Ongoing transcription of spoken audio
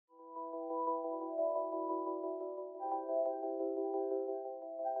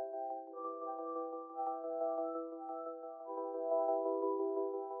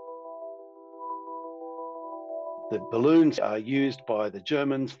The balloons are used by the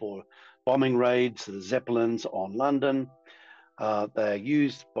Germans for bombing raids, the Zeppelins on London. They are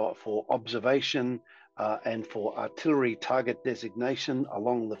used for observation and for artillery target designation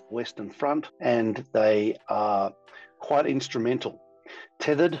along the Western Front, and they are quite instrumental.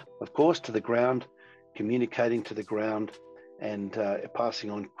 Tethered, of course, to the ground, communicating to the ground, and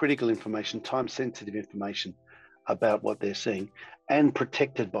passing on critical information, time-sensitive information about what they're seeing, and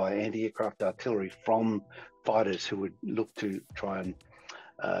protected by anti-aircraft artillery from fighters who would look to try and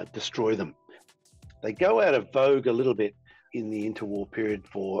destroy them. They go out of vogue a little bit in the interwar period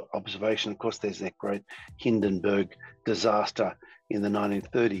for observation. Of course, there's that great Hindenburg disaster in the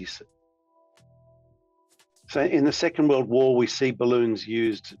 1930s. So in the Second World War, we see balloons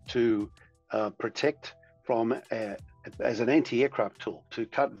used to protect from, as an anti-aircraft tool, to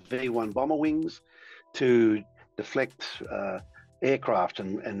cut V-1 bomber wings, to deflect aircraft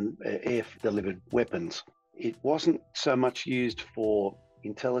and air-delivered weapons. It wasn't so much used for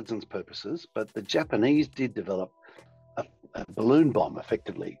intelligence purposes, but the Japanese did develop a balloon bomb,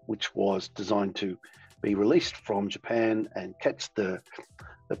 effectively, which was designed to be released from Japan and catch the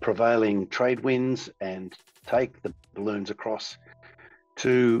prevailing trade winds and take the balloons across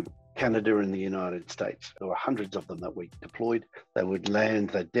to Canada and the United States. There were hundreds of them that we deployed. They would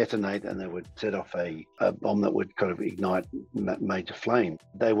land, they'd detonate, and they would set off a bomb that would kind of ignite major flame.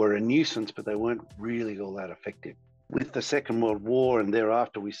 They were a nuisance, but they weren't really all that effective. With the Second World War and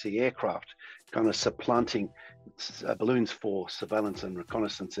thereafter, we see aircraft kind of supplanting balloons for surveillance and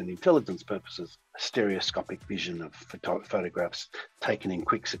reconnaissance and intelligence purposes. Stereoscopic vision of photographs taken in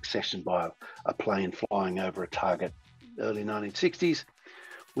quick succession by a plane flying over a target. Early 1960s,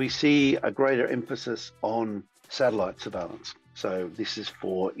 we see a greater emphasis on satellite surveillance. So this is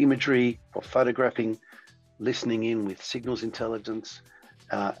for imagery, for photographing, listening in with signals intelligence,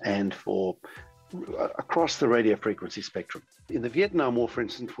 and for across the radio frequency spectrum. In the Vietnam War, for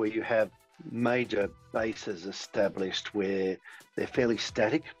instance, where you have major bases established where they're fairly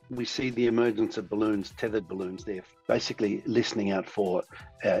static, we see the emergence of balloons, tethered balloons. They're basically listening out for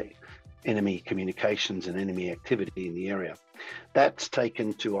enemy communications and enemy activity in the area. That's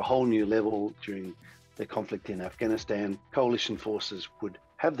taken to a whole new level during the conflict in Afghanistan. Coalition forces would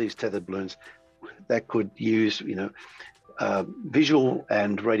have these tethered balloons that could use, visual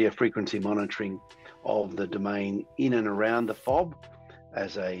and radio frequency monitoring of the domain in and around the FOB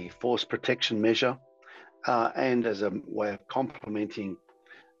as a force protection measure, and as a way of complementing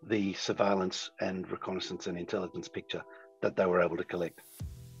the surveillance and reconnaissance and intelligence picture that they were able to collect.